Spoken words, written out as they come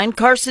And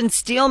Carson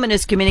Steelman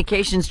is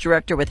Communications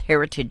Director with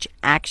Heritage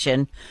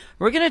Action.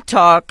 We're going to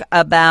talk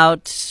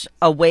about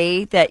a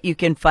way that you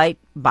can fight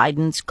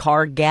Biden's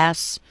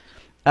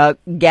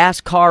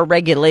gas car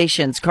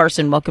regulations.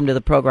 Carson, welcome to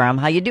the program.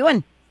 How you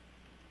doing?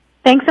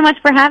 Thanks so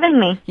much for having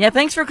me. Yeah,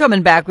 thanks for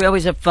coming back. We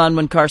always have fun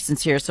when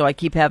Carson's here, so I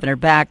keep having her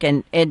back.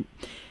 And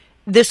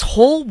this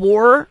whole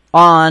war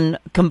on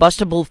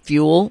combustible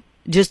fuel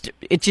just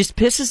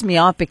pisses me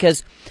off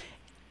because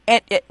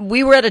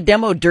we were at a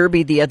demo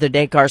derby the other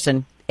day,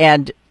 Carson.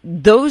 And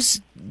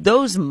those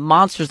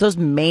monsters, those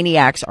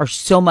maniacs are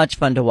so much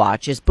fun to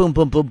watch. It's boom,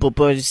 boom, boom, boom,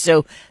 boom.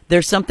 So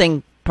there's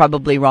something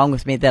probably wrong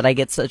with me that I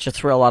get such a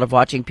thrill out of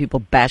watching people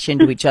bash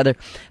into each other.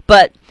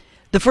 But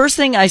the first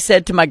thing I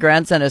said to my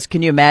grandson is,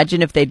 can you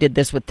imagine if they did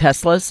this with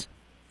Teslas?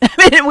 I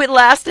mean, it would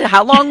last,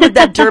 how long would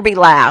that derby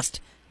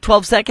last?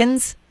 12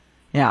 seconds?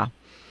 Yeah.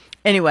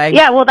 Anyway.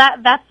 Yeah, well,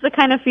 that's the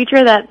kind of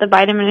feature that the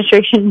Biden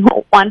administration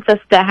wants us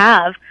to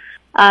have.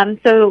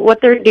 So what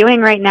they're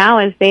doing right now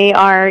is they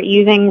are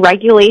using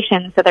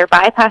regulations. So they're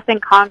bypassing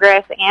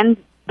Congress and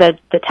the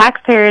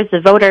taxpayers, the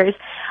voters.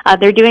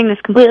 They're doing this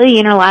completely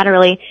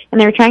unilaterally,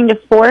 and they're trying to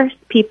force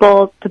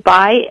people to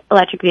buy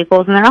electric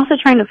vehicles, and they're also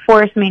trying to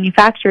force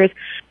manufacturers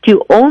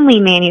to only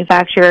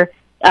manufacture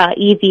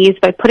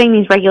EVs by putting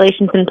these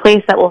regulations in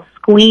place that will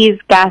squeeze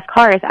gas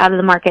cars out of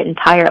the market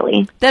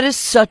entirely. That is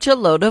such a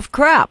load of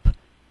crap.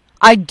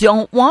 I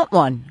don't want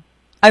one.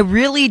 I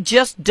really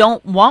just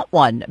don't want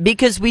one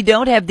because we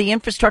don't have the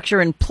infrastructure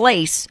in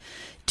place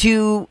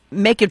to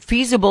make it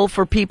feasible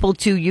for people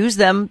to use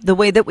them the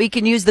way that we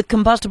can use the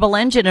combustible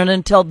engine. And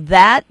until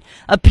that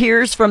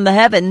appears from the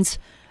heavens,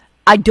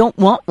 I don't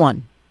want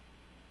one.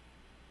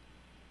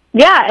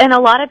 Yeah, and a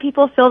lot of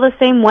people feel the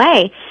same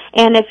way.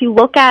 And if you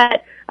look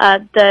at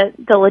the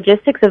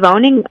logistics of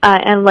owning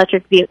an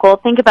electric vehicle,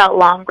 think about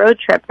long road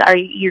trips.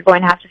 You're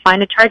going to have to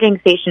find a charging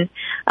station.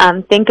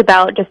 Think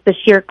about just the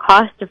sheer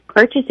cost of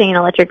purchasing an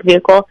electric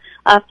vehicle.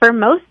 For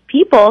most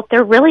people,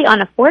 they're really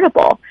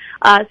unaffordable.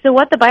 So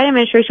what the Biden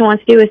administration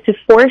wants to do is to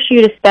force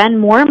you to spend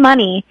more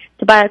money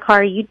to buy a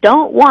car you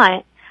don't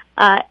want.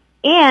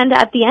 And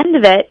at the end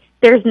of it,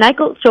 there's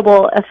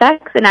negligible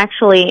effects in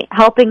actually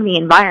helping the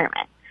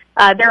environment.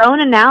 Their own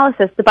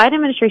analysis, the Biden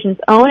administration's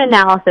own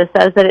analysis,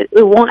 says that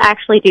it won't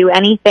actually do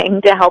anything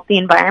to help the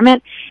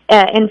environment.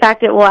 In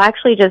fact, it will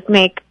actually just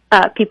make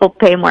people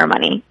pay more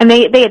money. And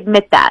they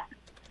admit that.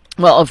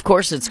 Well, of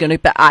course it's going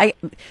to.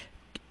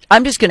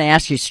 I'm just going to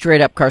ask you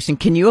straight up, Carson,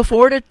 can you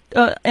afford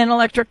an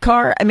electric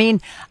car? I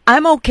mean,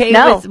 I'm okay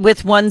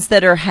with ones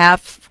that are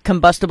half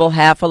combustible,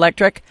 half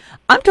electric.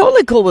 I'm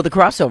totally cool with a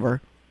crossover.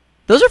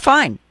 Those are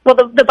fine. Well,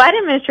 the Biden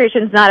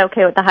administration's not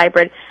okay with the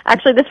hybrid.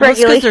 Actually, this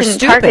regulation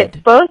targets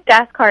both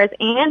gas cars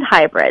and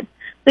hybrids.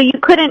 So you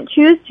couldn't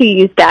choose to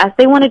use gas.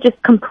 They want to just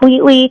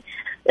completely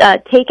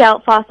take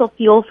out fossil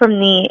fuel from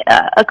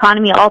the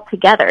economy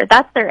altogether.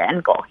 That's their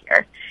end goal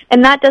here.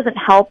 And that doesn't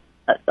help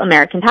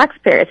American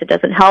taxpayers. It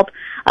doesn't help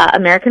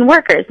American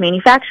workers,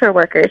 manufacturer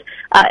workers.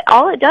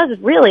 All it does is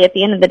really, at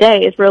the end of the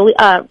day, is really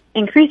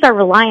increase our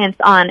reliance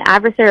on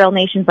adversarial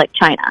nations like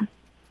China.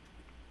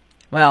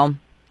 Well,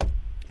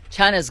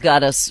 China's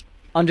got us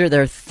under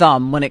their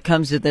thumb when it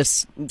comes to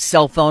this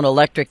cell phone,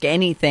 electric,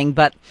 anything.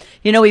 But,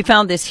 you know, we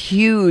found this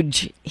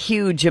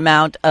huge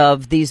amount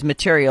of these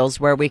materials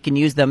where we can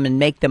use them and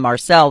make them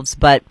ourselves.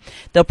 But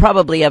they'll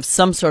probably have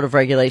some sort of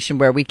regulation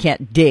where we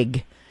can't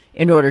dig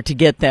in order to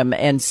get them.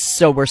 And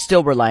so we're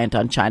still reliant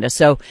on China.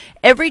 So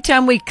every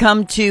time we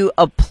come to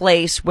a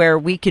place where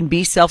we can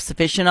be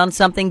self-sufficient on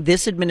something,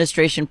 this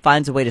administration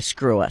finds a way to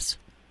screw us.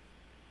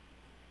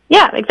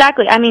 Yeah,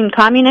 exactly. I mean,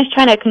 communist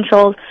China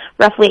controls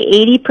roughly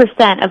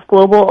 80% of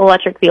global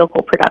electric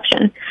vehicle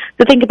production.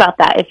 So think about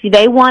that. If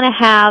they want to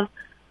have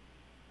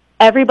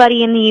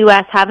everybody in the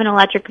U.S. have an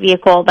electric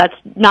vehicle, that's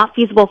not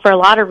feasible for a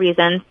lot of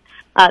reasons.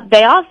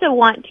 They also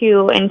want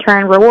to, in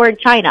turn, reward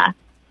China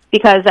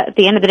because at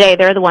the end of the day,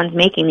 they're the ones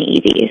making the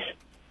EVs.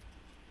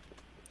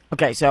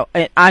 Okay, so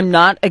I'm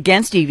not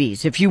against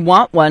EVs. If you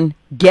want one,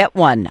 get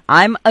one.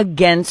 I'm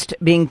against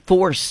being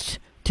forced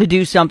to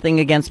do something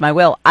against my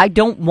will. I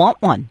don't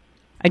want one.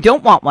 I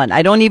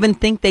don't even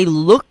think they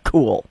look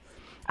cool.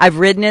 I've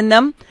ridden in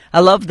them.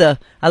 I love the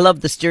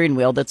steering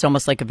wheel. That's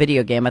almost like a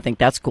video game. I think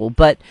that's cool.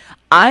 But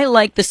I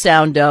like the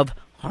sound of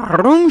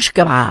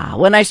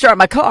when I start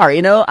my car.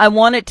 You know, I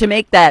want it to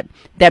make that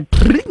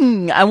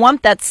I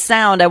want that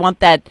sound. I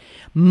want that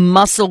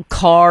muscle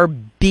car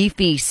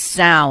beefy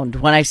sound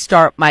when I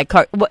start my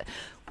car.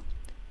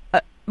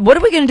 What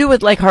are we going to do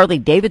with like Harley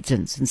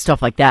Davidsons and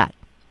stuff like that?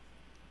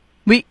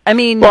 Well,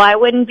 I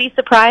wouldn't be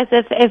surprised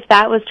if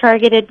that was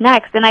targeted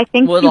next. And I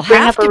think you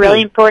bring up a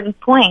really important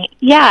point.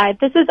 Yeah,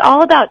 this is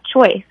all about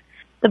choice.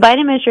 The Biden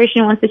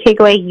administration wants to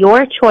take away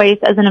your choice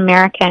as an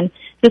American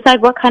to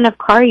decide what kind of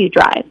car you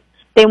drive.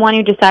 They want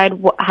to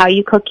decide how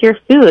you cook your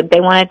food.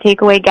 They want to take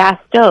away gas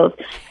stoves.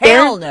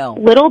 Hell They're no.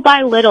 little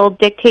by little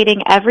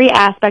dictating every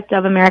aspect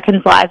of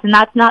Americans' lives, and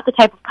that's not the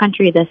type of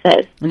country this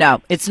is.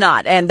 No, it's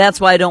not. And that's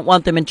why I don't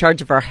want them in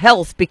charge of our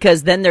health,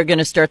 because then they're going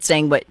to start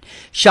saying what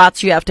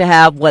shots you have to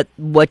have,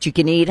 what you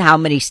can eat, how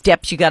many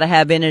steps you got to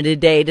have in it a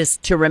day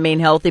to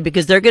remain healthy,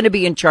 because they're going to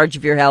be in charge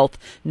of your health,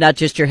 not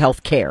just your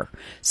health care.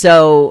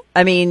 So,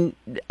 I mean,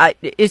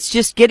 it's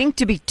just getting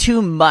to be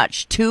too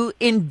much, too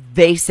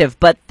invasive,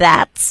 but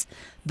that's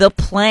the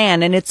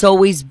plan, and it's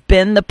always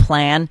been the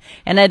plan.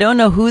 And I don't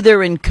know who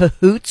they're in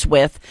cahoots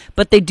with,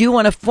 but they do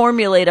want to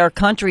formulate our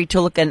country to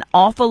look an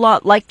awful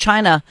lot like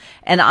China.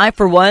 And I,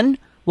 for one,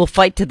 will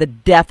fight to the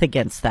death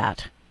against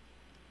that.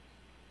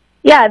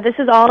 Yeah, this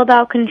is all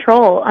about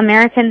control.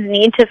 Americans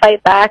need to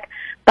fight back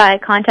by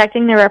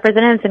contacting their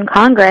representatives in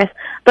Congress,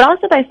 but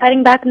also by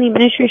fighting back when the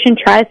administration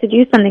tries to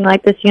do something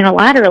like this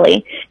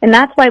unilaterally. And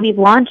that's why we've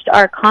launched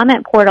our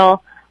comment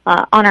portal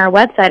on our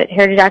website at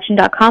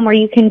heritageaction.com, where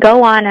you can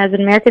go on as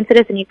an American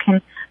citizen. You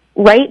can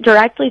write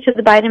directly to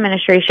the Biden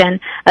administration.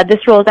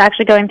 This rule is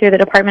actually going through the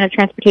Department of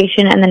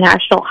Transportation and the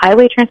National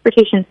Highway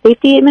Transportation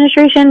Safety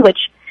Administration, which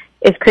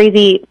is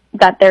crazy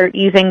that they're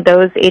using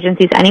those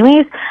agencies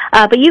anyways.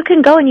 But you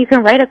can go and you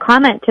can write a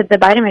comment to the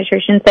Biden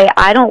administration and say,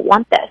 I don't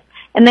want this.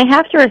 And they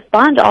have to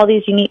respond to all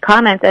these unique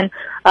comments. And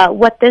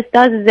what this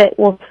does is it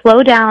will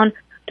slow down,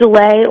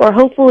 delay, or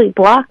hopefully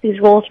block these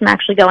rules from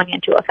actually going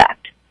into effect.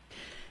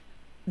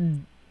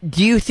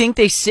 Do you think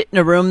they sit in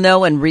a room,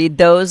 though, and read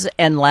those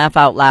and laugh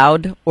out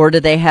loud? Or do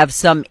they have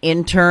some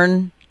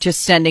intern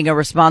just sending a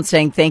response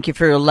saying, thank you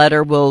for your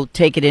letter, we'll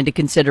take it into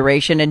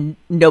consideration, and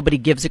nobody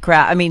gives a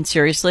crap? I mean,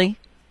 seriously?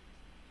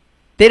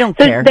 They don't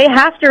care. They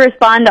have to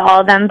respond to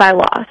all of them by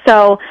law.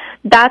 So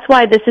that's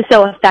why this is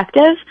so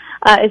effective,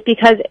 is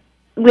because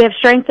we have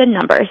strength in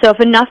numbers. So if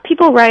enough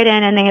people write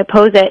in and they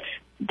oppose it,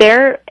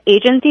 their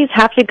agencies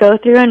have to go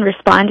through and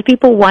respond to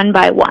people one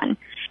by one.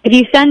 If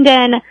you send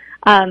in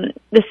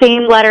the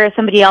same letter as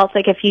somebody else,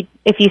 like if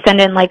you send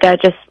in like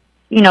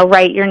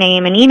write your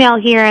name and email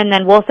here and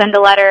then we'll send a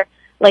letter,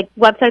 like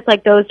websites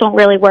like those don't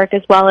really work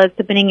as well as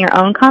submitting your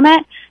own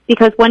comment,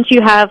 because once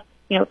you have,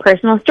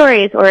 personal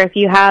stories, or if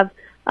you have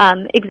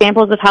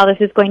examples of how this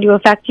is going to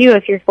affect you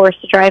if you're forced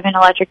to drive an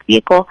electric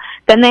vehicle,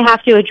 then they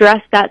have to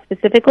address that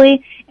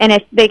specifically. And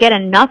if they get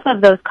enough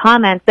of those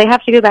comments, they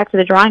have to go back to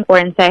the drawing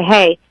board and say,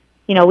 hey,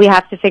 we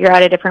have to figure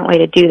out a different way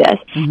to do this.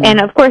 Mm-hmm.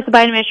 And of course, the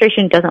Biden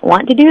administration doesn't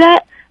want to do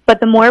that. But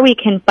the more we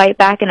can fight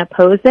back and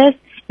oppose this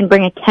and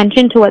bring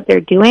attention to what they're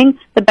doing,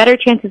 the better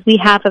chances we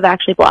have of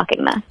actually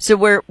blocking this.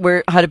 So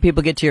how do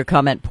people get to your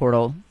comment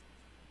portal?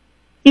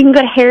 You can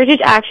go to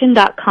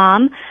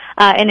heritageaction.com,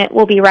 and it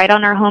will be right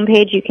on our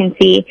homepage. You can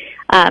see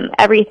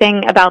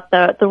everything about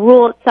the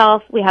rule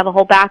itself. We have a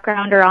whole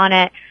backgrounder on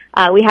it.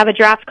 We have a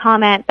draft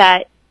comment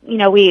that,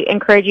 we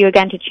encourage you,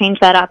 again, to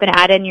change that up and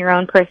add in your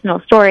own personal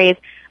stories.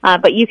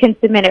 But you can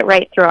submit it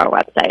right through our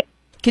website.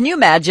 Can you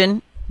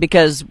imagine?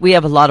 Because we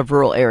have a lot of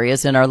rural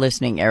areas in our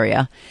listening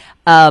area.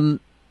 Can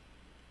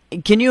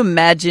you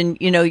imagine,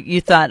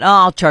 you thought,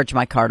 I'll charge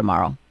my car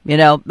tomorrow,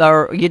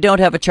 or you don't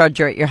have a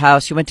charger at your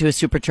house. You went to a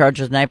supercharger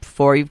the night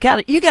before. You've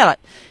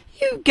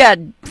got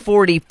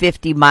 40,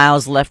 50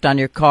 miles left on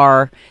your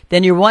car.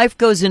 Then your wife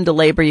goes into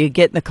labor. You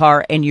get in the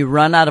car and you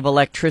run out of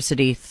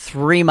electricity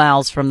 3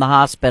 miles from the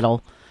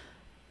hospital.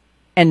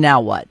 And now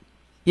what?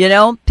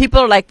 People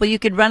are like, well, you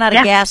could run out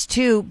of gas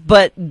too,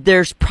 but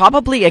there's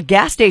probably a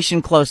gas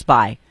station close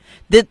by.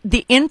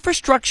 The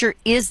infrastructure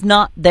is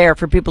not there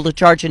for people to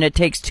charge, and it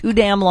takes too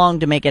damn long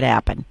to make it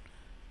happen.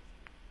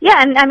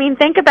 Yeah, and I mean,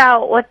 think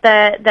about what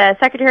the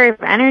Secretary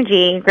of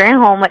Energy,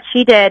 Granholm, what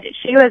she did.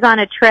 She was on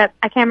a trip.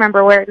 I can't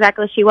remember where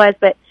exactly she was,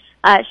 but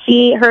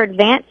her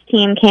advance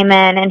team came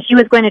in, and she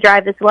was going to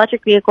drive this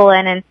electric vehicle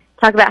in and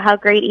talk about how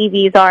great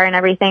EVs are and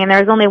everything, and there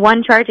was only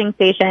one charging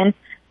station.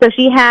 So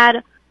she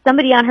had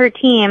somebody on her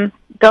team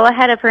go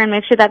ahead of her and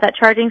make sure that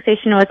charging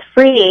station was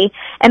free,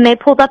 and they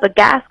pulled up a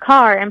gas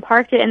car and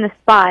parked it in the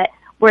spot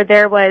where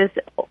there was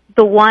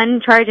the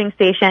one charging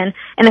station,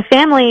 and a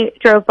family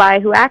drove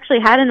by who actually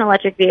had an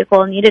electric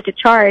vehicle and needed to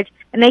charge,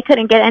 and they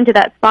couldn't get into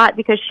that spot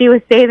because she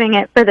was saving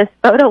it for this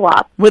photo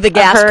op with a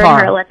gas of her car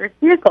and her electric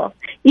vehicle.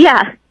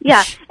 Yeah.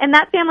 And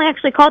that family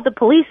actually called the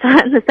police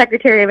on the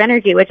Secretary of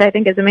Energy, which I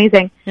think is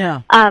amazing.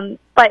 Yeah.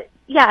 But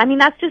yeah, I mean,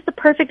 that's just the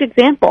perfect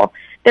example.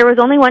 There was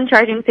only one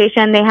charging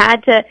station. They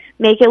had to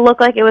make it look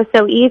like it was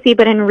so easy,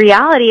 but in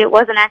reality, it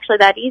wasn't actually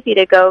that easy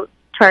to go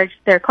charge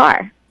their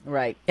car.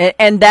 Right.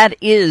 And that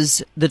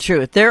is the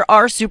truth. There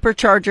are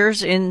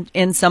superchargers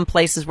in some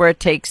places where it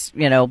takes,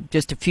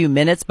 just a few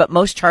minutes, but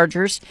most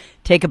chargers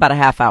take about a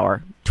half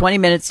hour, 20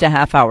 minutes to a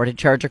half hour to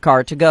charge a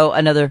car to go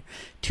another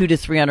 200 to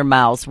 300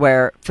 miles,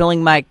 where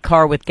filling my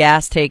car with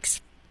gas takes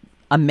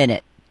a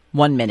minute,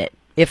 1 minute,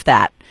 if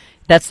that.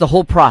 That's the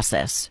whole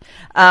process.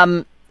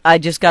 I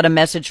just got a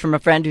message from a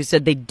friend who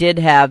said they did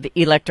have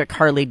electric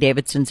Harley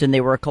Davidsons and they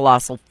were a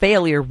colossal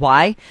failure.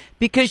 Why?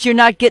 Because you're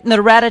not getting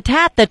the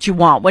rat-a-tat that you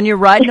want when you're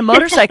riding a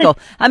motorcycle.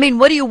 I mean,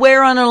 what do you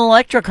wear on an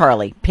electric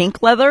Harley?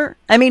 Pink leather?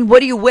 I mean, what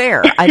do you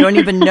wear? I don't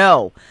even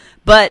know.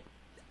 But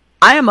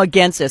I am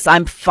against this.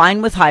 I'm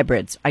fine with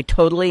hybrids. I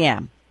totally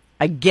am.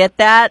 I get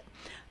that.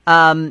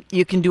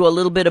 You can do a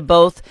little bit of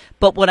both,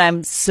 but what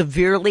I'm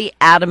severely,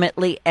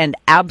 adamantly, and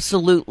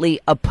absolutely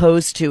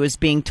opposed to is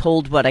being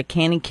told what I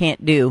can and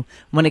can't do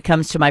when it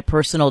comes to my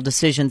personal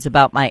decisions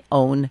about my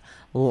own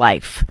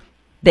life.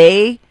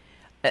 The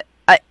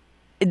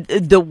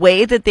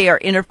way that they are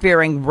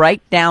interfering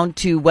right down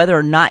to whether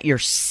or not your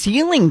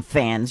ceiling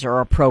fans are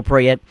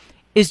appropriate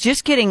is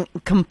just getting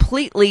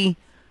completely,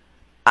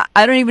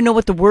 I don't even know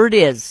what the word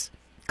is,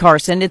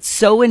 Carson. It's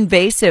so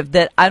invasive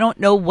that I don't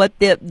know what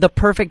the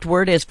perfect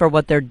word is for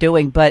what they're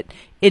doing, but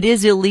it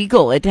is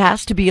illegal. It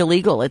has to be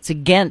illegal. It's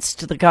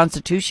against the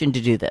Constitution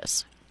to do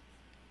this.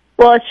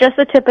 Well, it's just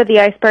the tip of the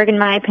iceberg, in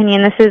my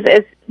opinion. This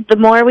is the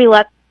more we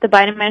let the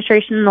Biden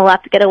administration and the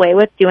left get away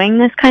with doing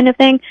this kind of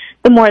thing,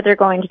 the more they're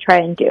going to try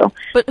and do.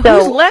 But so,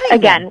 who's letting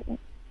them?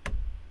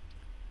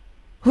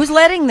 Who's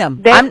letting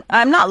them?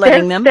 I'm not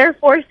letting them. They're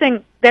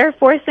forcing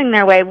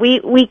their way.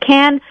 We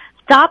can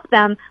stop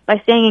them by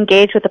staying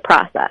engaged with the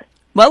process.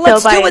 Well,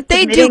 let's do what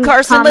they do,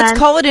 Carson. Let's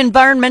call it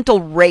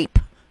environmental rape.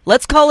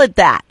 Let's call it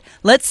that.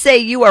 Let's say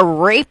you are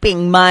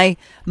raping my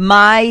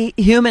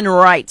human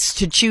rights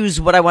to choose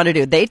what I want to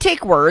do. They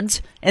take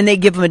words and they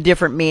give them a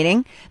different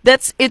meaning.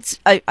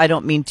 I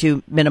don't mean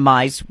to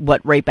minimize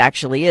what rape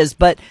actually is,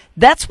 but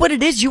that's what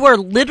it is. You are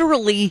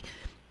literally,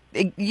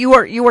 you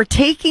are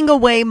taking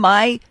away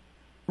my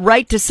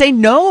right to say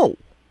no.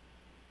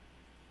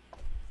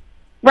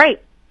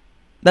 Right.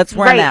 That's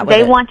where I'm at with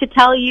They it. want to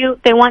tell you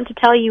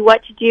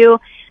what to do,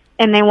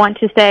 and they want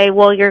to say,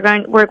 well, we're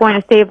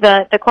going to save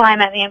the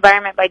climate and the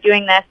environment by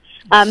doing this.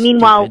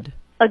 Meanwhile,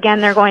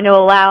 again, they're going to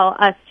allow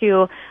us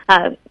to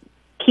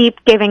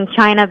keep giving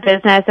China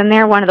business, and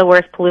they're one of the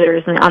worst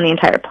polluters on the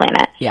entire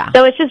planet. Yeah.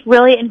 So it's just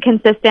really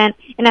inconsistent,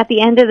 and at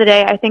the end of the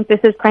day, I think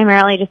this is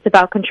primarily just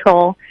about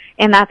control,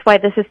 and that's why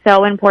this is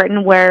so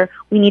important, where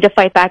we need to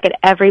fight back at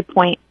every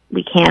point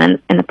we can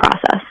in the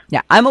process.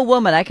 Yeah, I'm a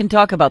woman. I can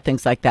talk about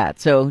things like that.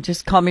 So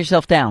just calm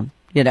yourself down.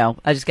 You know,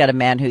 I just got a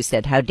man who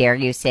said, how dare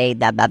you say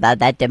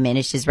that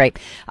diminishes rape.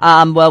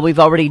 Well, we've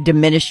already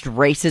diminished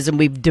racism.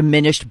 We've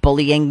diminished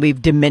bullying.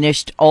 We've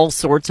diminished all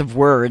sorts of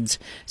words.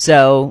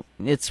 So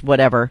it's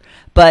whatever.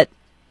 But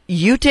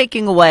you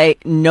taking away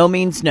no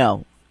means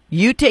no.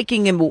 You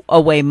taking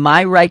away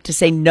my right to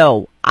say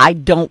no, I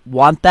don't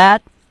want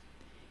that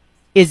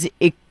is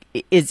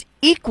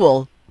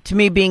equal to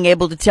me being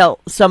able to tell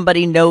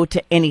somebody no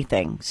to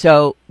anything.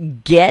 So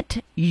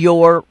get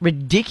your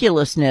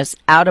ridiculousness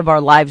out of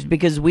our lives,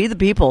 because we the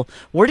people,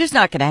 we're just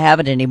not going to have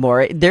it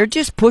anymore. They're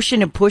just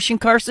pushing and pushing,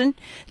 Carson.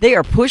 They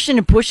are pushing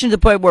and pushing to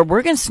the point where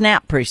we're going to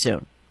snap pretty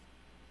soon.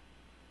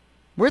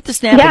 We're at the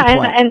snapping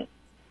point. And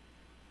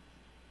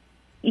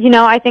you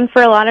know, I think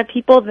for a lot of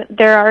people,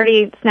 they're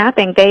already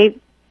snapping.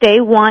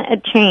 They want a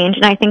change,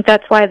 and I think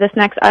that's why this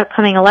next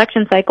upcoming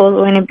election cycle is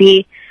going to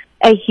be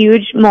a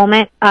huge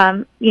moment,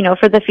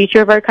 for the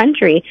future of our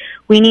country.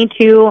 We need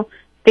to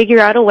figure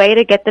out a way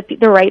to get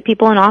the right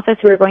people in office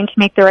who are going to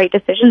make the right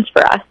decisions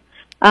for us.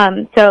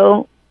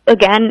 So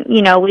again,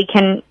 we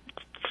can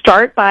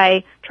start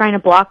by trying to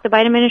block the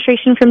Biden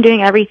administration from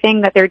doing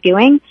everything that they're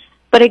doing.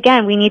 But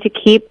again, we need to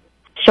keep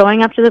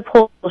showing up to the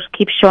polls,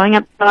 keep showing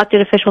up to elected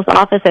officials'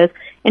 offices,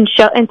 and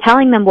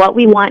telling them what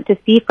we want to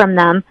see from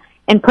them,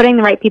 and putting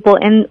the right people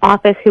in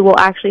office who will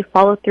actually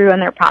follow through on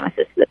their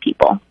promises to the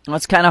people. Well,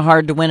 it's kind of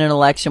hard to win an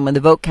election when the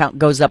vote count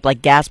goes up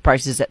like gas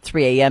prices at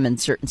 3 a.m. in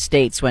certain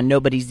states when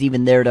nobody's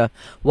even there to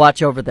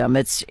watch over them.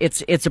 It's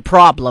a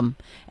problem,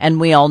 and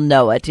we all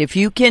know it. If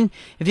you can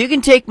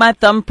take my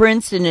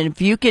thumbprints, and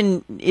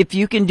if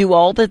you can do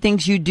all the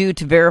things you do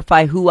to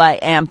verify who I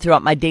am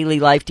throughout my daily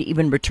life to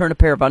even return a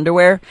pair of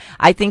underwear,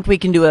 I think we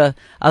can do a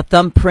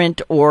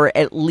thumbprint or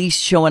at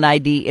least show an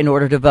ID in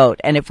order to vote.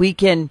 And if we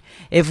can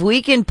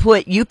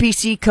put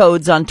UPC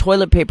codes on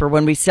toilet paper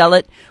when we sell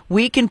it,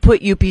 we can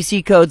put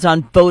UPC codes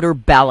on voter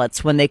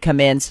ballots when they come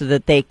in so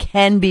that they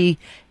can be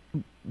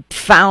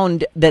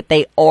found that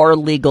they are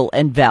legal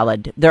and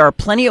valid. There are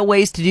plenty of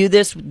ways to do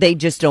this. They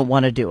just don't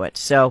want to do it.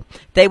 So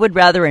they would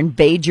rather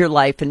invade your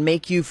life and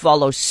make you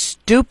follow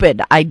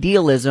stupid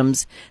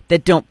idealisms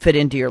that don't fit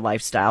into your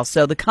lifestyle.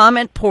 So the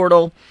comment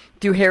portal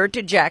through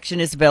Heritage Action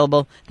is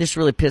available. This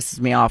really pisses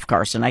me off,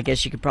 Carson. I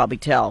guess you could probably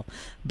tell.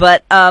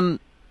 But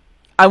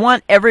I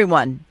want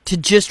everyone to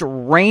just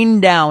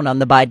rain down on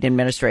the Biden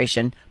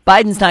administration.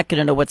 Biden's not going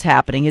to know what's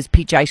happening. His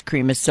peach ice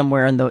cream is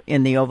somewhere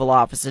in the Oval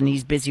Office, and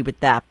he's busy with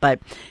that. But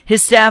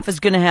his staff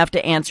is going to have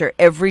to answer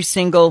every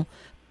single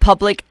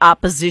public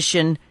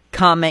opposition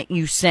comment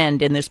you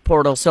send in this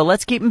portal. So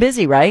let's keep him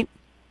busy, right?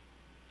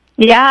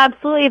 Yeah,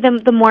 absolutely.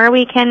 The more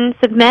we can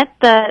submit,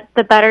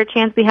 the better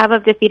chance we have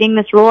of defeating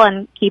this rule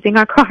and keeping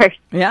our cars.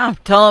 Yeah,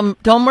 tell him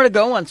where to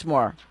go once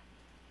more.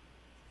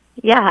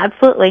 Yeah,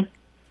 absolutely.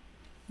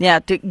 Yeah,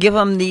 to give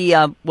them the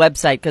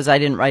website, because I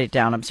didn't write it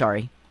down. I'm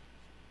sorry.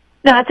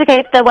 No, that's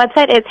okay. The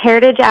website is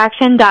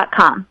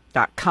heritageaction.com.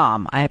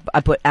 .com. I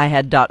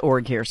had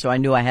 .org here, so I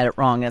knew I had it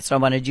wrong. That's why I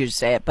wanted you to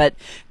say it. But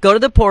go to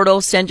the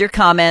portal, send your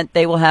comment.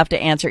 They will have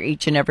to answer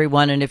each and every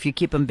one. And if you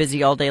keep them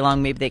busy all day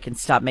long, maybe they can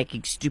stop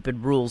making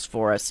stupid rules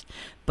for us.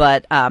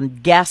 But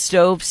gas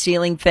stove,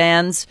 ceiling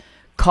fans,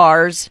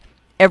 cars,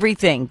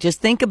 everything.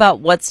 Just think about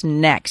what's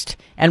next.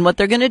 And what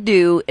they're going to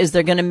do is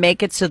they're going to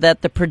make it so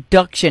that the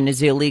production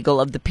is illegal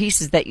of the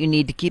pieces that you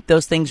need to keep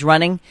those things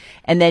running.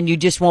 And then you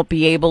just won't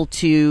be able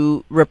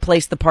to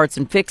replace the parts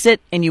and fix it.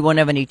 And you won't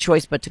have any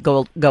choice but to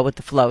go with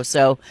the flow.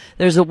 So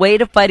there's a way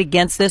to fight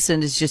against this,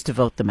 and it's just to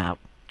vote them out.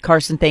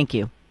 Carson, thank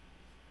you.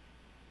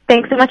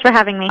 Thanks so much for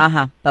having me.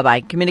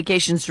 Bye-bye.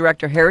 Communications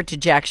Director,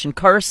 Heritage Action,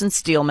 Carson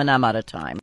Steelman. I'm out of time.